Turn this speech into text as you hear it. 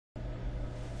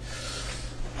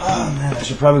Oh man, I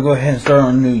should probably go ahead and start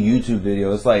on a new YouTube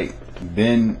video. It's like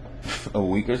been a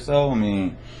week or so. I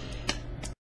mean,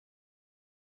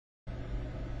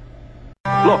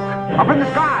 look, up in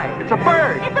the sky, it's a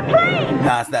bird. It's a plane.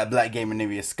 nah, it's that black gamer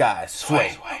Navia sky.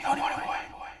 Sway.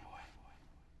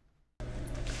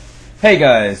 Hey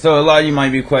guys, so a lot of you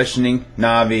might be questioning,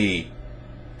 Navi,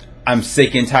 I'm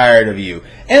sick and tired of you.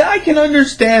 And I can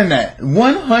understand that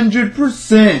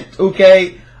 100%,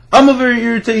 okay? I'm a very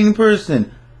irritating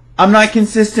person. I'm not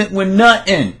consistent with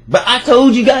nothing. But I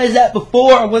told you guys that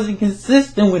before. I wasn't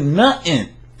consistent with nothing.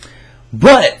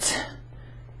 But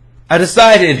I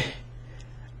decided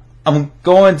I'm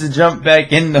going to jump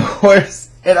back in the horse.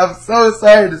 And I'm so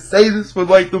sorry to say this for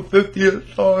like the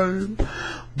 50th time.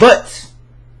 But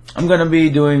I'm going to be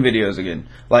doing videos again.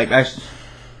 Like, actually,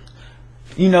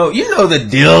 you know the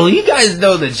deal. You guys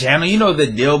know the channel. You know the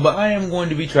deal. But I am going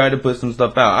to be trying to put some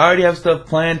stuff out. I already have stuff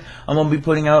planned. I'm going to be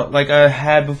putting out, like I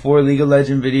had before, League of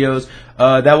Legends videos.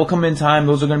 That will come in time.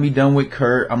 Those are going to be done with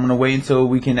Kurt. I'm going to wait until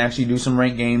we can actually do some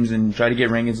ranked games and try to get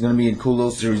ranked. It's going to be a cool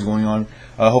little series going on.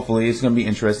 Hopefully, it's going to be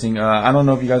interesting. I don't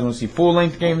know if you guys want to see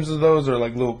full-length games of those or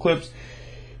like little clips.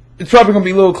 It's probably going to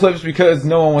be little clips because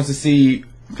no one wants to see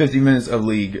 50 minutes of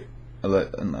League.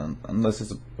 Unless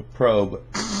it's a pro, but...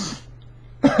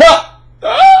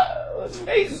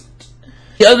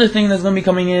 The other thing that's going to be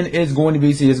coming in is going to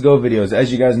be CSGO videos.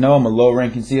 As you guys know, I'm a low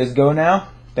rank in CSGO now.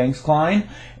 Thanks, Klein.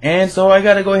 And so I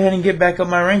got to go ahead and get back up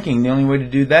my ranking. The only way to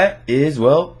do that is,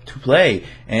 well, to play.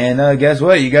 And guess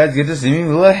what? You guys get to see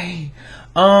me play.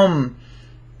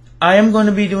 I am going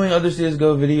to be doing other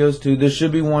CSGO videos too. There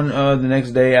should be one the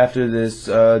next day after this,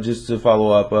 just to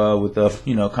follow up with the,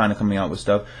 kind of coming out with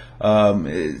stuff.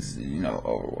 Is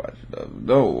Overwatch stuff.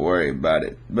 Don't worry about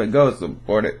it, but go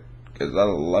support it because I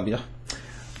love you.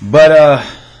 But I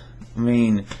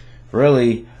mean,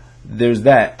 really, there's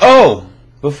that. Oh,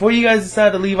 before you guys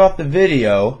decide to leave off the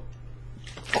video,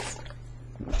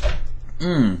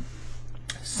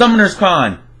 Summoners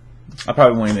Con. I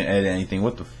probably won't even edit anything.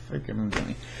 What the frick am I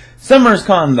doing? Summoners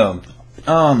Con though.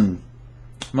 I'm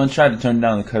gonna try to turn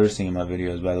down the cursing in my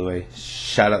videos. By the way,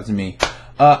 shout out to me.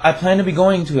 I plan to be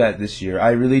going to that this year.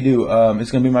 I really do. It's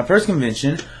going to be my first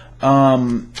convention.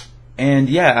 And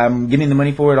yeah, I'm getting the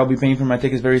money for it. I'll be paying for my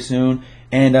tickets very soon.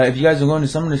 And if you guys are going to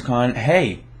Summoners Con,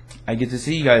 hey, I get to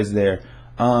see you guys there.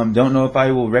 Don't know if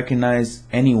I will recognize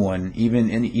anyone,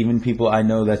 even people I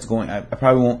know that's going. I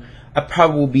probably won't. I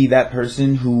probably will be that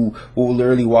person who will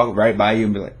literally walk right by you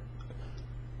and be like,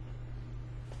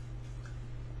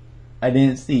 I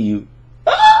didn't see you.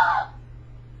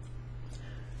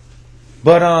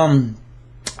 But,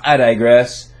 I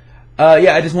digress.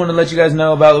 Yeah, I just want to let you guys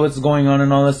know about what's going on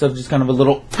and all that stuff. Just kind of a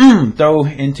little throw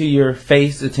into your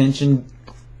face attention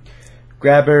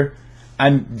grabber.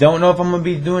 I don't know if I'm going to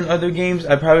be doing other games.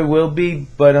 I probably will be.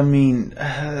 But, I mean,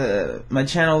 my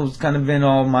channel's kind of been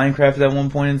all Minecraft at one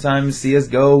point in time.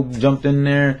 CSGO jumped in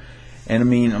there. And, I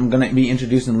mean, I'm going to be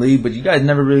introducing League. But you guys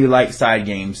never really like side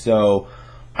games. So,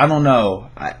 I don't know.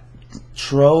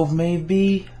 Trove,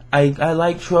 maybe? I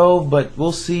like Trove, but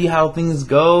we'll see how things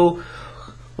go.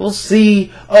 We'll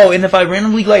see. Oh, and if I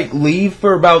randomly leave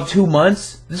for about 2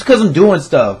 months, just because I'm doing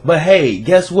stuff. But hey,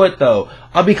 guess what though?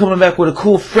 I'll be coming back with a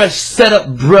cool fresh setup,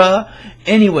 bruh.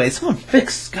 Anyway, someone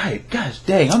fix Skype. Gosh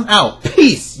dang, I'm out.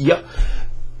 Peace, yo.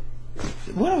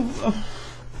 What?